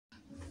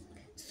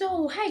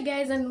So hi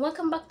guys, and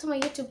welcome back to my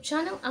YouTube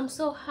channel. I'm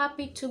so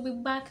happy to be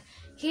back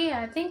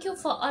here. Thank you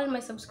for all my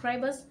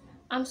subscribers.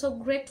 I'm so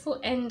grateful,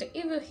 and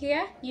if you're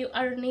here, you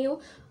are new,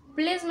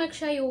 please make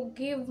sure you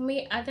give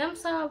me a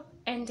thumbs up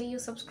and you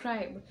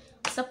subscribe.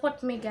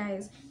 Support me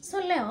guys. So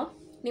leo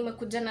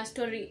nimekuja na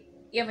story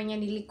ya venye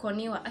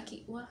nilikoniwa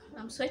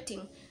I'm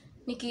sweating.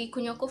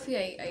 Nikikunywa coffee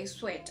I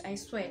sweat,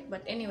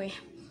 but anyway,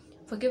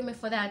 forgive me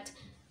for that.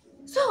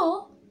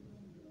 So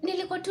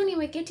nilikuwa tu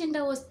nimeketi and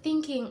I was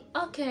thinking,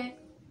 okay,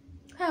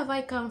 where have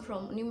I come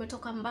from?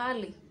 Nimetoka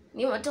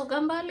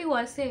mbali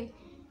wase.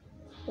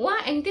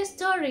 And this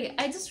story,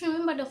 I just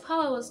remembered of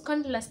how I was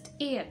conned last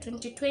year,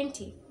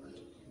 2020,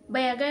 by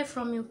a guy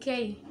from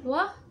UK.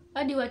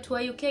 Hadi watu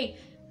wa UK,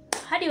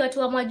 hadi watu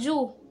wa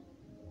majuu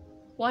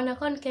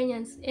wanakon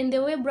Kenyans, and the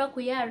way broke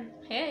we are.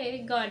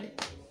 Hey God.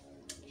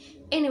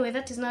 Anyway,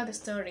 that is not the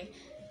story.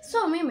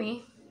 So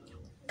mimi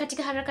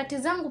katika harakati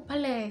zangu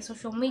pale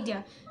social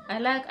media, I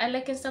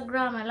like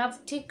Instagram, I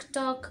love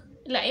TikTok,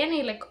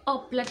 like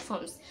all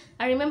platforms.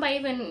 I remember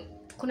even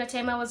kuna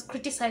time I was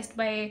criticized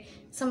by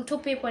some two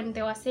people and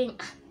they were saying,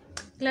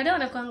 Glada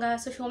wanakuanga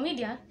social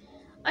media,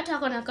 hata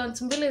wako na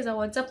accounts mbili za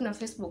WhatsApp na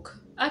Facebook,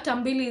 hata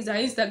mbili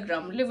za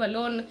Instagram, leave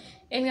alone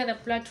any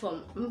other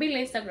platform.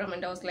 Mbili Instagram.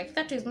 And I was like,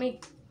 that is me,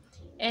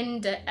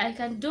 and I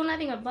can do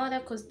nothing about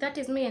that because that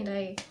is me, and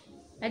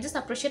I just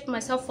appreciate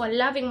myself for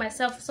loving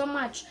myself so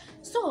much.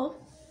 So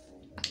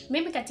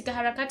mimi katika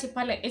harakati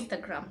pale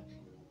Instagram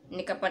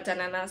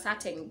nikapatana na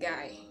certain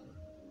guy.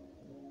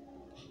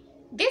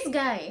 This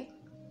guy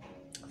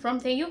from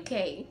the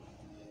UK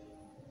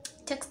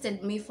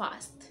texted me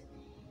first,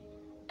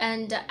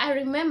 and I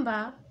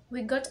remember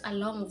we got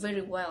along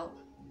very well.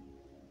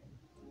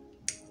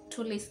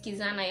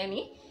 Tulisikizana,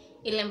 yani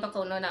ile mpaka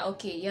unaona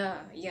okay,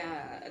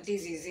 yeah,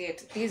 this is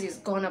it, this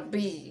is gonna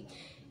be.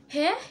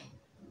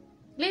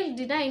 Little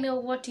did I know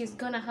what is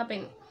gonna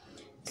happen.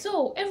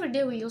 So every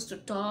day we used to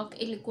talk.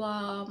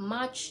 Ilikuwa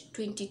March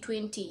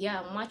 2020.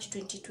 Yeah, March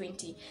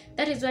 2020.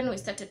 That is when we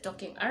started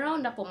talking.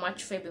 Around up on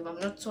March, February,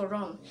 I'm not so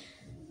wrong.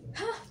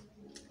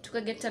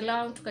 Tuka get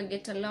along.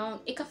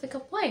 Ikafika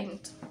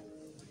point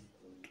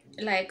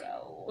like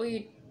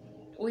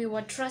we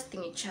were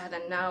trusting each other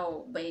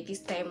now. By this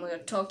time we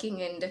were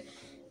talking and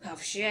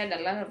have shared a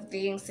lot of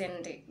things,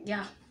 and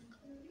yeah,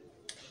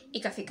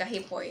 ikafika hii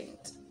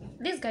point.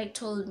 This guy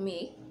told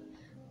me,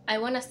 I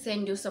wanna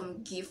send you some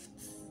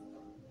gifts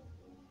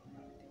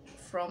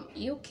from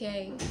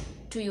UK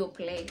to your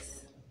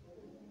place,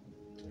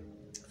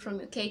 from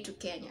UK to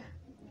Kenya.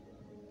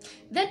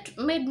 That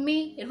made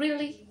me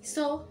really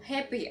so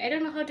happy. I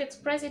don't know how to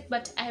express it,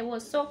 but I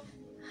was so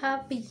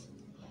happy.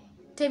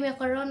 Time ya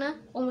corona,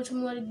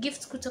 umetumiwa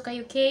gifts kutoka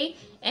UK,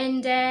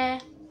 and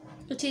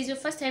it is your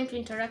first time to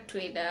interact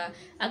with a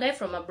guy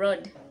from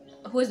abroad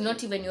who is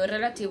not even your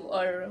relative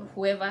or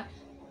whoever,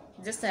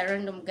 just a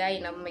random guy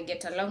na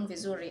mmeget along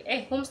vizuri.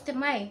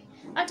 Humstemai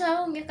hata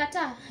wewe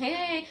ungekata.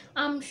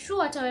 I'm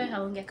sure hata wewe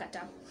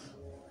haungekata.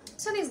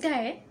 So this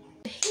guy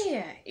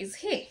here is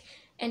he,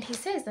 and he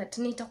says that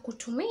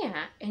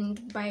nitakutumia,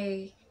 and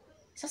by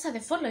sasa the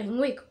following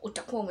week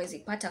utakuwa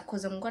umezipata,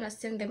 cause I'm gonna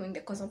send them in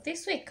the course of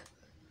this week.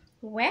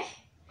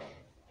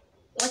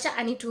 Wacha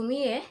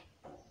anitumie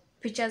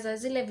picha za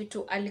zile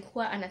vitu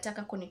alikuwa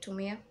anataka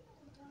kunitumia.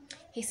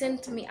 He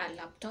sent me a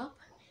laptop.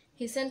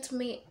 He sent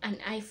me an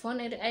iPhone.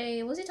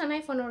 Was it an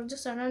iPhone or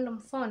just a random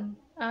phone?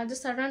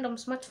 Just a random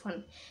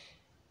smartphone.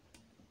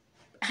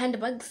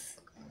 Handbags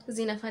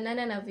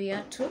zinafanana na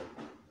viatu.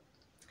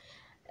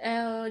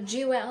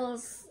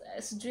 Jewels,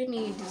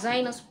 sijui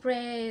designer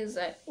sprays.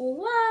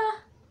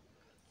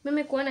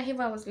 Mimi kuona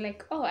hiva, I was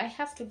like, oh, I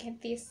have to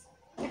get this.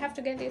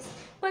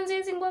 Kwanza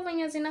hizi nguo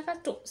venye zinakaa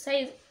tu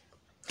size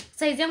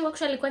yangu.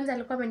 Actually kwanza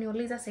alikuwa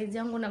ameniuliza size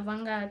yangu,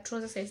 navanga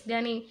trouser size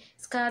gani,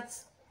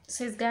 skirts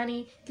size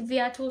gani,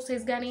 viatu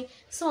size gani.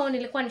 So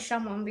nilikuwa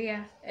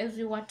nishamwambia as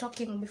we were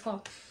talking before,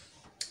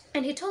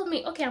 and he told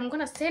me, okay, I'm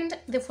gonna send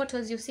the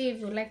photos, you see if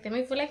you like them.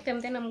 If you like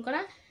them, then I'm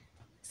gonna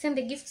send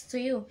the gifts to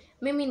you.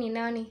 Mimi ni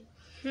nani?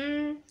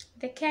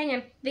 The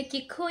Kenyan, the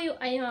Kikuyu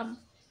I am.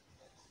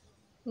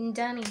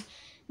 Ndani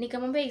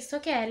nikamwambia, it's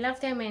okay, I love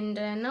them, and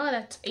now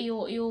that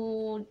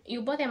you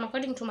bought them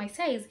according to my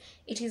size,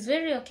 it is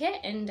very okay,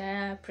 and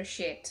I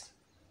appreciate.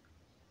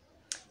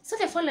 So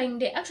the following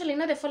day, actually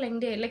not the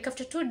following day, like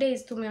after 2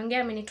 days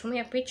tumeongea,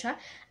 amenitumia picha,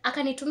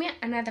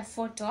 akanitumia another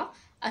photo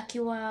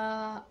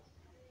akiwa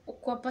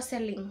kwa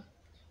parceling,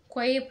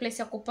 kwa hii place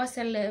ya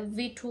kuparcel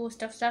vitu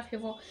stuff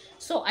hivyo.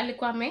 So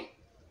alikuwa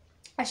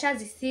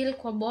ashazi seal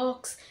kwa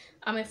box,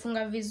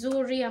 amefunga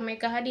vizuri,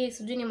 ameweka hadi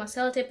sijui ni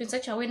masel tape in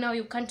such a way now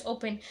you can't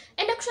open.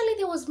 And actually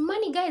there was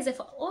money guys.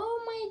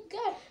 Oh my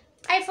God,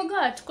 I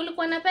forgot,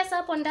 kulikuwa na pesa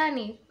hapo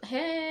ndani.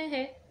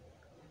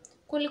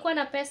 Kulikuwa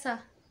na pesa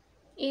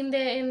in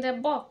the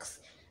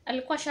box.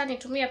 Alikuwa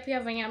shanitumia pia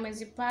venye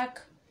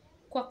amezipack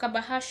kwa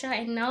kabahasha,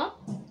 and now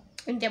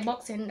in the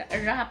box, and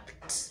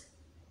wrapped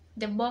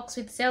the box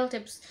with cell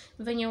tapes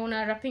venye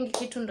una wrapping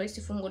kitu ndo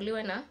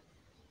isifunguliwe na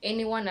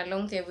anyone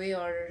along the way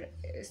or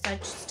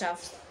such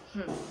stuff.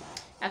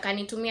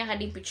 Akanitumia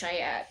hadi picha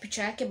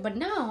yake, but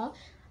now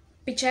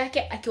picha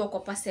yake akiwa kwa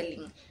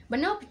parceling, but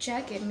now picha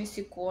yake mimi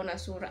sikuona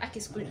sura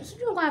akisikuja.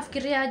 Sijui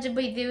nafikiria aje,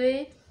 by the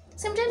way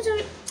sometimes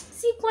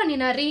sikuwa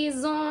nina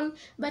reason,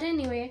 but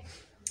anyway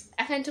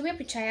akanitumia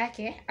picha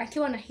yake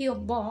akiwa na hiyo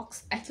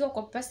box akiwa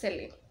kwa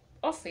parceling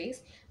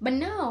office, but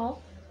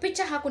now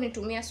picha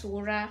hakunitumia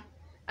sura,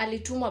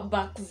 alituma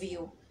back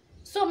view.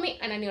 So me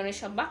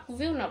ananionyesha back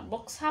view na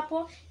box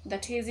hapo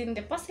that he is in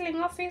the parceling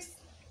office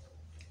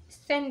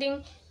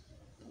sending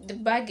the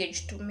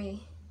baggage to me.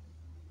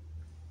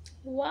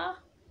 Wow.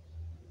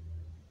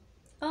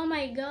 Oh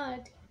my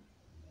god.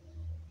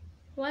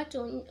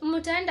 Watu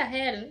mtaenda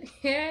hell.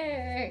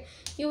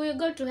 You will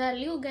go to hell,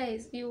 you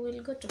guys, you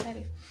will go to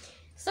hell.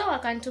 So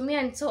akanitumia,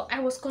 and so I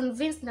was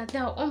convinced that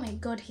now, oh my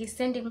god, he's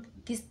sending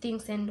these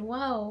things, and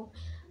wow,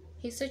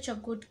 he's such a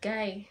good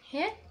guy.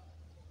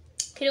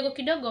 Kidogo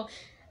kidogo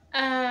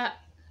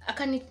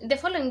the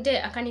following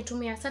day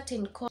akanitumia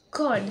certain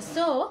code.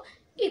 So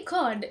hii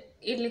code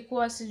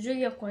ilikuwa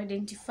sijui ya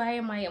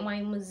identify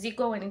my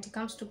mzigo when it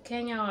comes to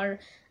Kenya, or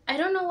I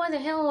don't know what the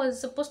hell I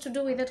was supposed to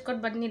do with that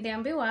code, but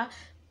niliambiwa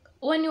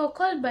when you are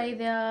called by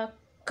the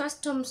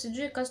customs,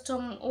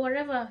 custom or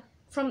whatever,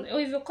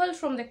 if you call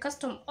from the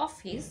custom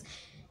office,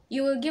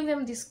 you will give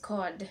them this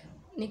code.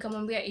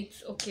 Nikamwambia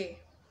it's okay.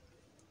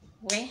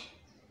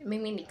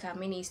 Mimi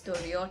nikaamini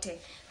story yote,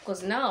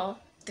 because now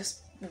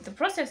the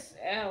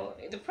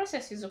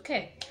process is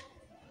okay.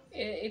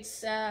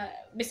 It's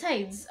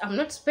besides I'm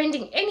not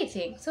spending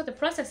anything, so the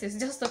process is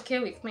just okay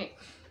with me.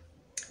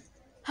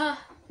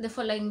 The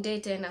following day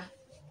tena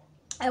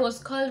I was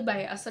called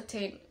by a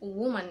certain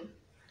woman.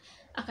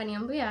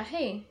 Akaniambia,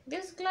 hey,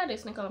 this is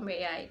Gladys. Nikamwambia,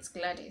 yeah, it's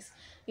Gladys.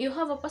 You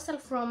have a parcel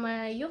from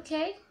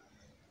UK,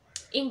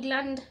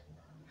 England,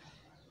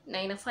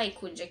 na inafaa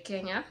ikuje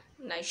Kenya,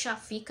 na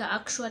ishafika.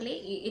 Actually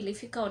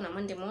ilifika on a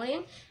Monday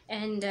morning,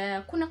 and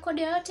kuna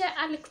code yote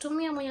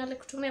alikutumia, mwenye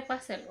alikutumia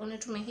parcel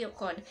unitumia hiyo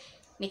code.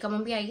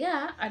 Nikamwambia,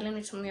 yeah,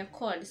 alinitumia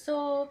code,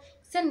 so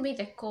send me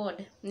the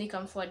code.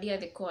 Nikamforwardia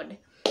the code.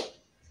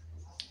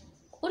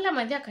 Ula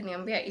madhi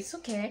akaniambia, it's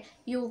okay,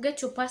 you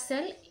get your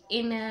parcel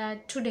in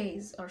 2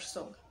 days or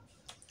so,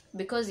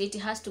 because it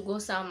has to go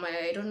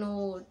somewhere, I don't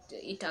know,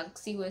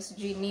 itaksiwe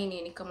sijui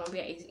nini.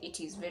 Nikamwambia, it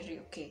is very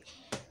okay,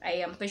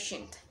 I am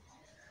patient.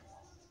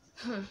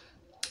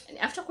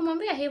 After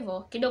kumwambia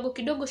hivyo, kidogo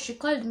kidogo she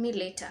called me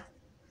later.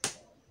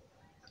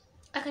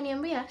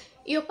 Akaniambia,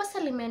 your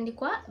parcel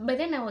imeandikwa, but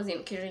then I was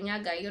in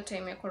Kirinyaga hiyo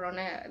time ya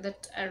corona,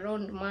 that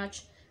around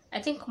March,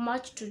 I think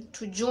March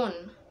to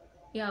June.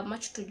 Yeah,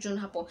 March to June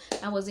hapo.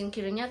 I was in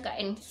Kirinyaga,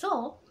 and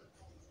so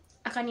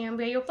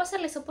akaniambia, your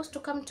parcel is supposed to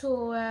come to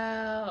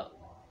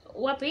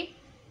wapi?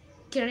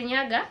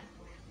 Kirinyaga,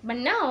 but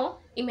now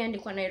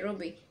imeandikwa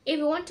Nairobi. If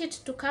you want it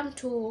to come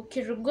to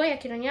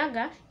Kirugoya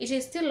Kirinyaga, it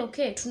is still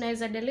okay,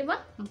 tunaweza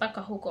deliver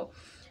mpaka huko.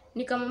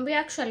 Nikamwambia,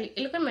 actually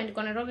ilikuwa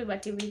imeandikwa Nairobi,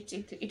 but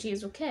if it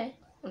is okay,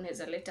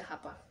 unaweza leta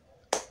hapa.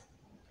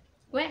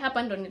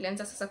 Hapa ndo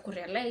nilianza sasa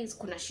kurealize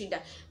kuna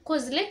shida,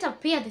 cause later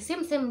pia the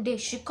same day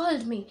she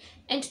called me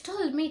and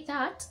told me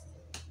that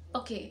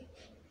okay,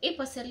 hii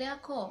parcel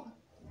yako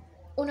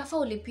unafaa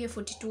ulipie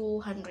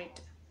 4200,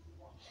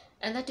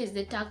 and that is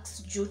the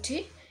tax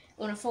duty,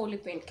 unafaa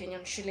ulipie in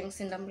Kenyan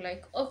shillings. And I'm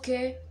like,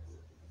 okay,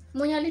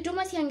 mwenye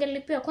alituma si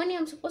angelipia, kwani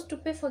I'm supposed to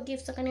pay for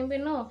gifts? Akaniambia,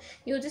 no,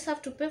 you just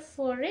have to pay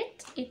for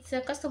it, it's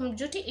a custom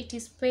duty, it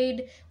is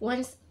paid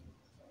once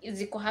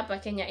ziko hapa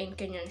Kenya in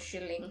Kenyan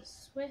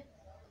shillings.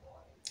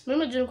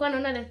 Mimi nilikuwa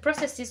naona the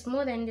process is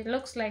more than it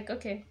looks like.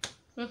 Okay,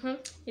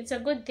 it's a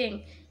good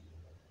thing.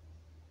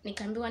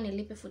 Nikaambiwa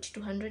nilipe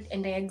 4200,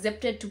 and I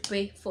accepted to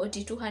pay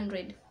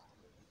 4200.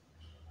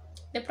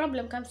 The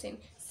problem comes in,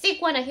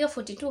 sikuwa na hiyo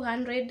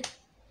 4200.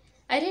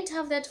 I didn't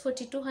have that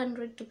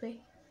 4200 to pay,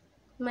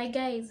 my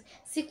guys,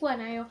 sikuwa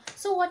nayo.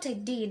 So what I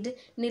did,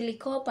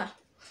 nilikopa.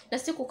 Na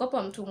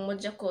sikukopa mtu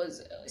mmoja,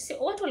 cause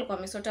watu walikuwa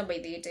wamesota by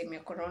the time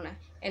ya corona,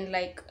 and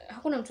like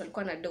hakuna mtu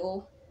alikuwa na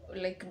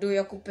do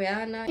ya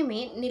kupeana.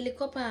 Mimi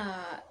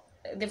nilikopa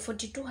the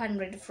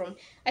 4200 from,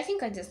 I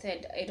think I just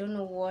said, I don't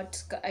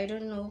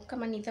know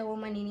kama ni the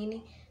woman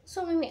nini.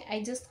 So mimi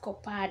I just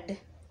copied.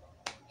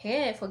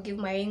 Hey, forgive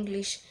my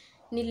English.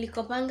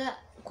 Nilikopanga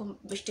kwa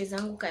beshte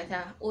zangu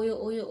kadhaa,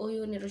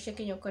 oyo nirushe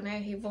Kenya uko nayo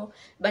hivyo,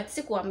 but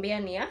sikuambia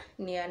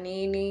ni ya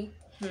nini.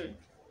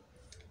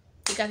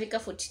 Ikafika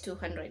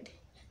 4200.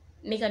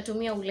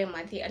 Nikatumia ule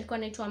Mathi, alikuwa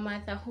anaitwa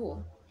Martha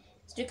huo.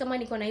 Sijui kama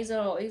niko na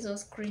hizo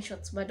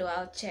screenshots bado,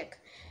 I'll check.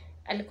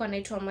 Alikuwa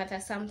anaitwa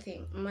Martha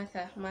something,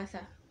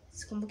 Martha.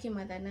 Sikumbuki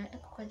Martha na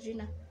kwa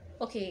jina.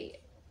 Okay,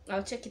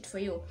 I'll check it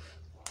for you.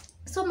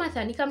 So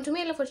Martha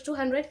nikamtumia ile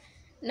 4200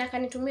 na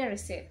akanitumia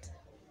receipt.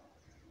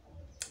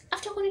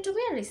 After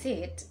kunitumia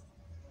receipt,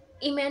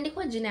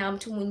 imeandikwa jina ya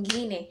mtu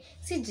mwingine,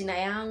 si jina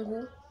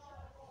yangu.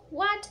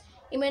 What?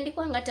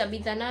 Imeandikwa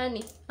Tabitha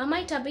nani? Am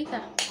I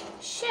Tabitha?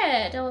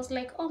 Shit, I was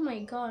like, oh my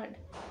god,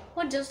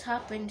 what just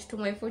happened to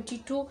my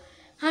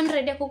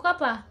 4200 ya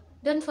kukapa?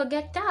 Don't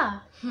forget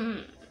that.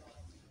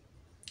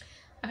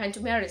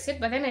 Akanitumia receipt,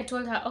 but then I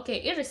told her, okay,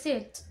 hii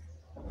receipt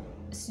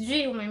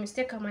sijui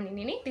umemistake kama ni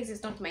nini, this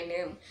is not my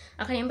name.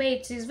 Akaniambia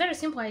it is very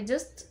simple, I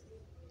just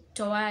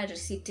toa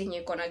receipt yenye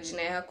iko na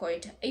jina yako,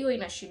 hiyo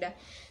ina shida.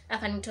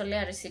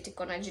 Akanitolea receipt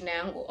iko na jina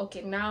yangu.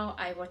 Okay, now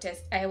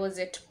I was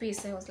at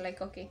peace. I was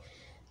like, okay,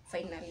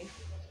 finally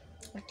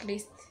at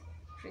least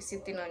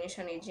receipt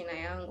inaonyesha ni jina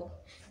yangu,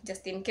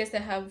 just in case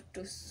I have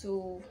to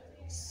sue.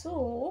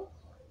 So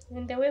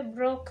when the way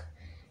broke,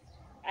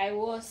 I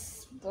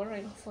was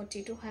borrowing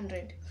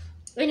 4200.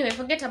 Anyway,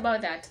 forget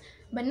about that.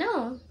 But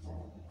now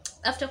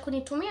after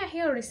kunitumia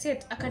hiyo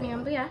receipt,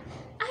 akaniambia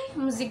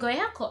mzigo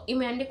yako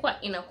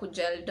imeandikwa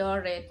inakuja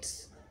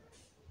Eldoret.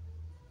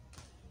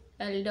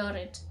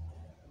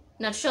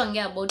 Na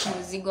tushaongea about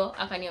mzigo,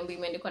 akaniambia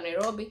imeandikwa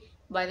Nairobi,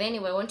 but then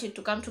if I wanted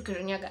to come to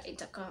Kirinyaga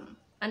itakam.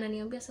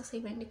 Ananiambia sasa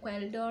imeandikwa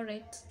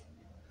Eldoret.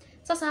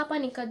 Sasa hapa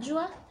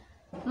nikajua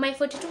my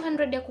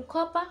 4200 ya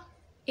kukopa,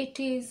 it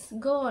is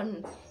gone.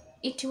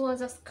 It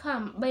was a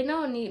scam. By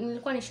now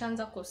nilikuwa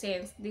nishaanza ku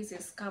sense this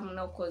is scam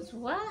now, cause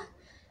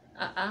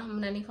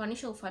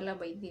mnanifanisha ufala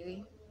by the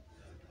way.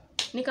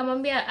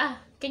 Nikamwambia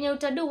Kenya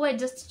utadu, we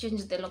just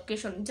change the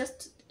location,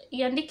 just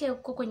iandike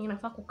huko kwenye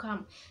nafaa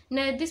kukam.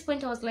 Na at this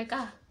point I was like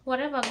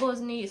whatever goes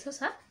ni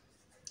sasa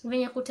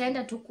venye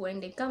kutaenda tu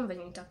kuende kama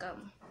venye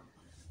nitakam.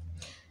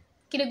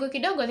 Kidogo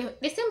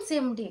the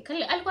same day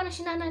alikuwa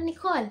anashindana ni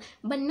call,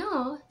 but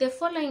no, the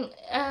following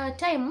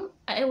time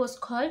I was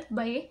called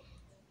by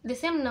the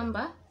same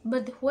number,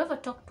 but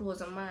whoever talked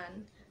was a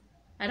man.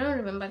 I don't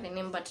remember the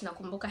name, but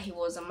nakumbuka he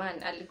was a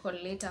man. I'll call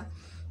later.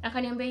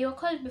 Akaniambia you were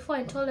called before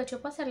and told that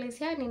your parcel is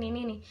here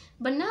nini.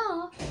 But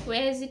now,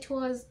 whereas it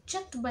was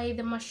checked by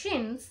the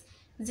machines,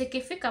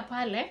 zikifika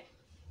pale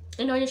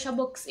inaonyesha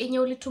box yenye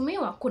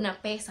ulitumiwa kuna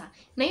pesa.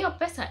 Na hiyo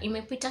pesa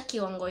imepita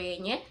kiwango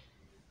yenye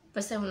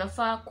pesa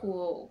unafaa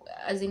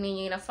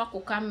yenye inafaa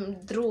ku come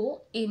through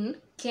in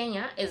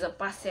Kenya as a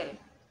parcel.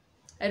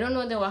 I don't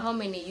know there were how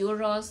many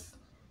euros.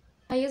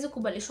 Haiwezi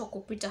kubalishwa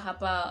kupita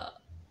hapa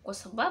kwa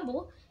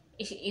sababu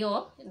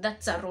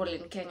that's a rule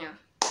in Kenya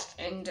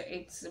and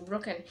it's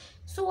broken.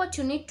 So what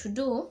you need to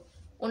do,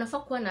 unafaa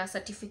kuwa na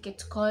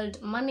certificate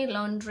called money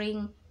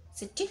laundering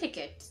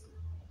certificate.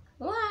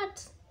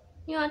 What?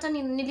 Hata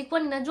nilikuwa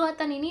ninajua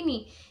hata ni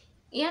nini.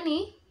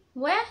 Yani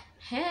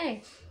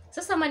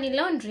sasa money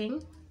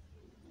laundering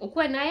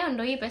ukuwe nayo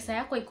ndo hii pesa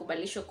yako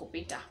ikubalishwe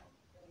kupita.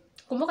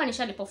 Kumbuka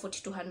nishalipa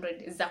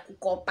 4200 za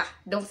kukopa,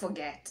 don't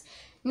forget.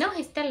 Now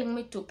he's telling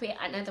me to pay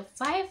another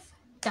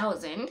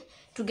 5000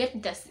 to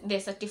get the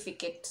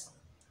certificate.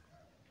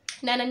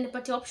 Na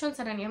ananipatia options,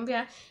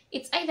 ananiambia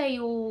it's either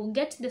you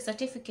get the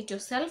certificate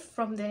yourself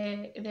from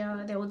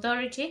the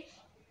authority,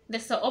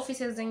 the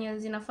offices zenye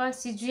zinafaa,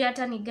 sijui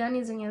hata ni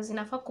gani zenye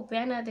zinafaa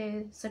kupeana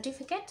the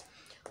certificate,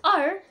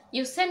 or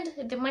you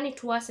send the money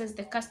to us as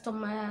the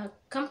customer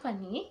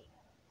company.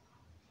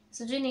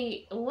 Sijui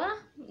ni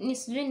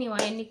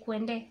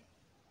kuende,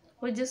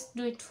 we'll just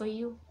do it for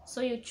you,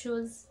 so you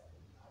choose.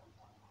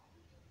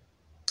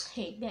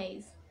 Hey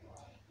guys,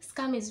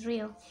 scam is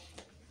real.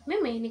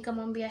 Mimi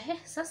nikamwambia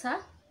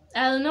sasa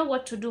I'll know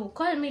what to do,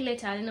 call me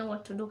later, I'll know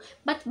what to do.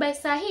 But by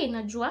sahi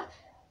najua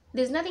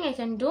there's nothing I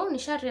can do,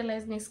 nisha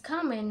realize ni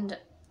scam and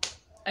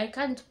I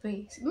can't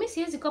pay. Mimi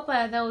siwezi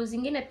kopa dhao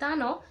zingine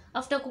 5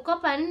 after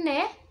kukopa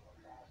 4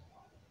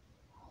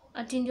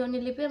 ati ndio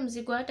nilipia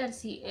mzigo.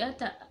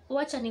 Hata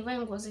wacha nivae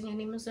nguo zenye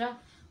nimezoea,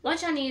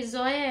 wacha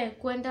nizoee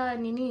kwenda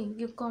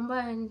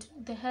Gikomba and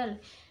the hell,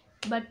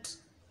 but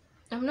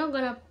I'm not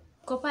gonna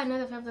kopa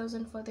another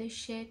 5000 for this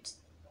shit.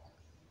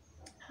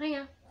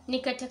 Haya,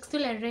 nikatext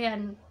ule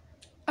Ryan.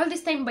 All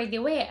this time, by the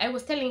way, I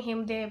was telling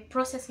him the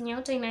process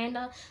yote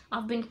inaenda.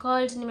 I've been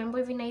called, nimeambiwa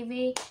hivi na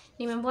hivi,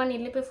 nimeambiwa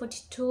nilipe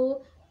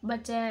 42,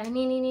 but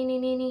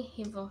nini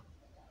hivyo.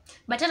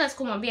 But hata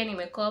sikumwambia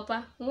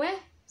nimekopa.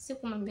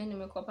 Sikumwambia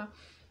nimekopa.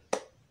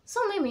 So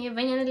mimi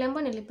venye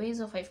niliambiwa nilipe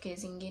hizo 5k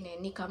zingine,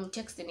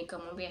 nikamtext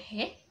nikamwambia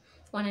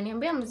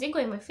wananiambia mzigo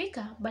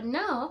imefika, but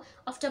now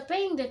after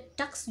paying the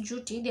tax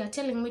duty they are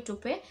telling me to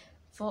pay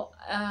for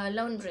a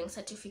laundering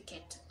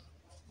certificate.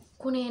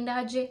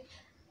 Kuniendaje?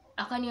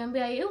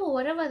 Akaniambia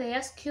whatever they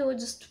ask you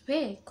just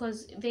pay,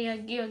 because they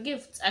are your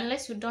gifts,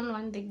 unless you don't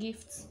want the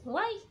gifts.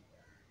 Why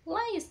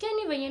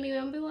iskeni venye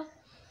niambiwa?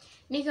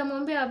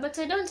 Nikamwambia but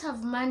I don't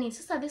have money.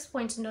 Sasa at this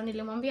point ndo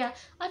nilimwambia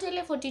hata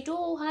ile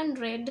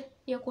 4200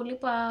 ya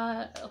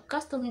kulipa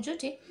custom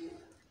duty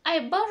I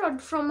borrowed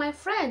from my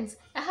friends,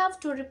 I have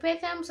to repay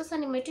them. Sasa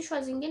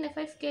nimetishwa zingine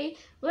 5k.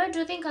 Where do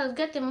you think I'll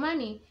get the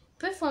money?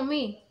 Pay for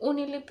me,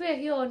 unilipie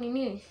hiyo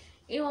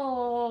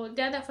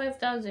the other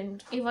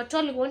 5000 if at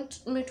all you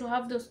want me to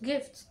have those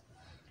gifts.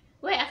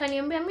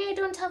 Akaniambia me I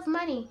don't have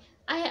money,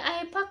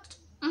 I packed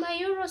my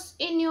euros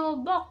in your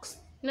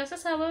box, na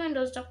sasa wewe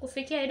ndo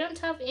zitakufikia, I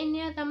don't have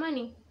any other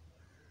money.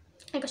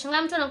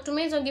 Nikashangaa mtu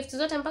anakutumia hizo gifts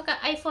zote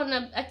mpaka iPhone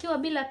akiwa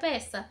bila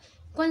pesa.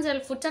 Kwanza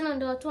 1500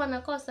 ndio watu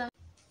wanakosa.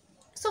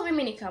 So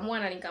mimi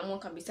nikaamua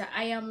kabisa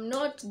I am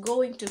not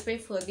going to pay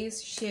for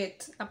this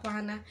shit.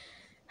 Hapana.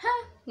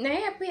 Na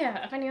yeye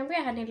pia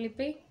akaniambia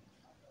hanilipi.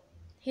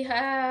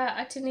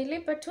 Ati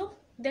nilipe tu,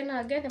 then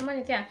I'll get the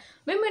money there.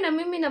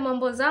 Mimi na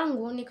mambo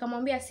zangu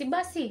nikamwambia si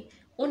basi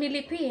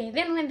unilipie,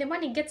 then when the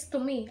money gets to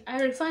me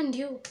I refund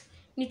you.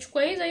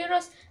 Nichukue hizo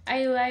euros,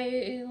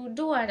 I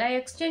do what, I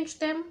exchange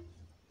them,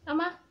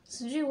 ama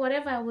sijui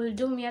whatever I will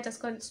do, me hata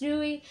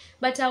sijui,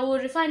 but I will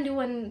refund you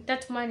when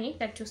that money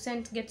that you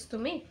sent gets to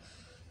me.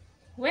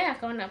 Where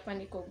akaona hapa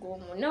niko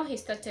gumu. No, he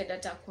started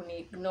hata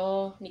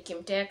kuni-ignore,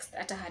 nikimtext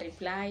hata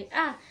ha-reply.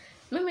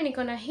 Mimi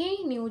niko na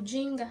hii ni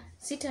ujinga,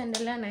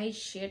 sitaendelea na hii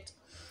shit.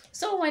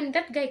 So when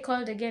that guy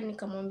called again,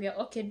 nikamwambia,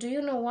 okay, do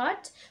you know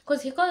what?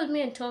 Because he called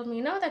me and told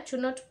me, now that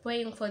you're not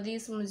paying for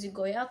this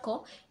mzigo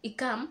yako,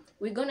 ikam,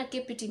 we're gonna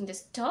keep it in the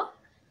store.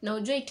 Na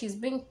ujue it is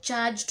being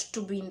charged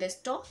to be in the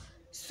store.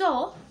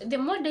 So, the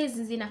more days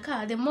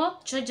zinakaa, the more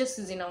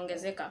charges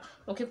zinaongezeka.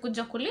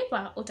 Ukikuja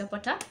kulipa,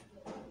 utapata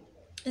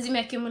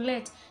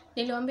zimeaccumulate.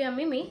 Niliwaambia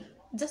mimi,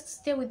 just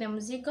stay with the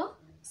mzigo,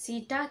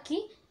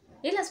 sitaki.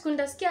 Ila siku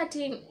ndasikia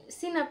ati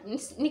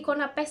niko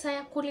na pesa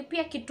ya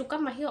kulipia kitu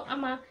kama hiyo,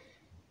 ama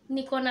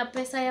niko na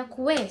pesa ya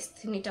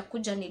kuwaste,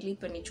 nitakuja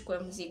nilipe nichukue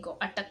mzigo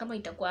hata kama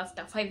itakuwa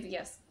after 5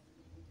 years.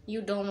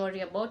 You don't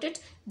worry about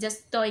it,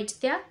 just store it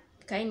there,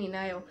 kaini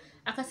nayo.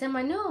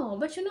 Akasema no,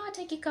 but you know what,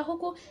 ikika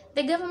huku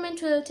the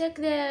government will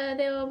take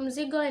the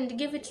mzigo and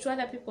give it to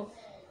other people.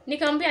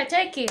 Nikamwambia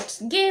take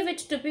it, give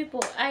it to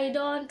people. I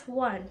don't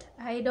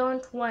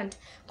want.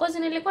 Cause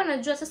nilikuwa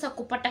najua sasa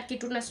kupata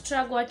kitu na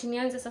struggle, ati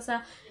nianze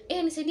sasa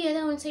nisaidie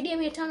leo, nisaidie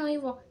 500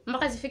 hivyo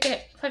mpaka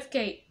zifike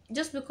 5k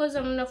just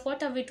because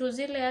mnafuata vitu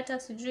zile hata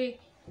sijui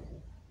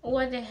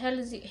what the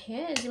hell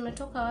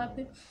zimetoka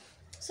wapi.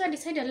 So I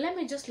decided, let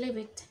me just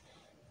leave it.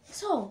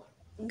 So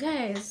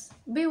guys,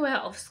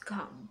 beware of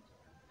scam.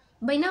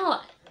 By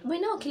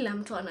now kila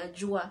mtu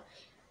anajua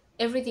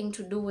everything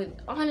to do with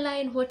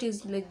online, what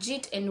is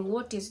legit and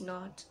what is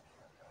not.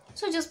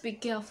 So just be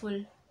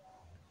careful.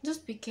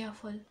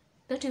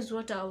 That is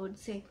what I would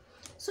say.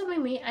 So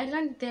mimi, I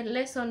learned the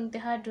lesson the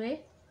hard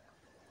way,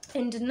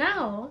 and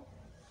now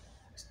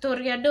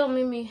story ya do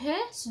mimi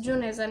sijui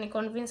naweza ni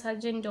convince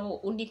aje ndo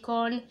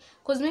unicon,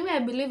 cause mimi I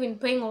believe in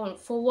paying on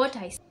for what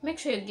I see. Make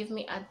sure you give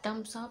me a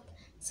thumbs up,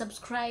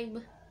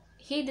 subscribe,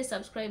 hit the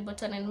subscribe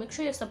button, and make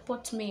sure you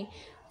support me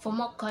for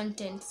more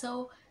content.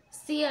 So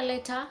see you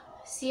later,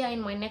 see you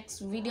in my next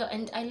video,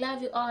 and I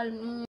love you all.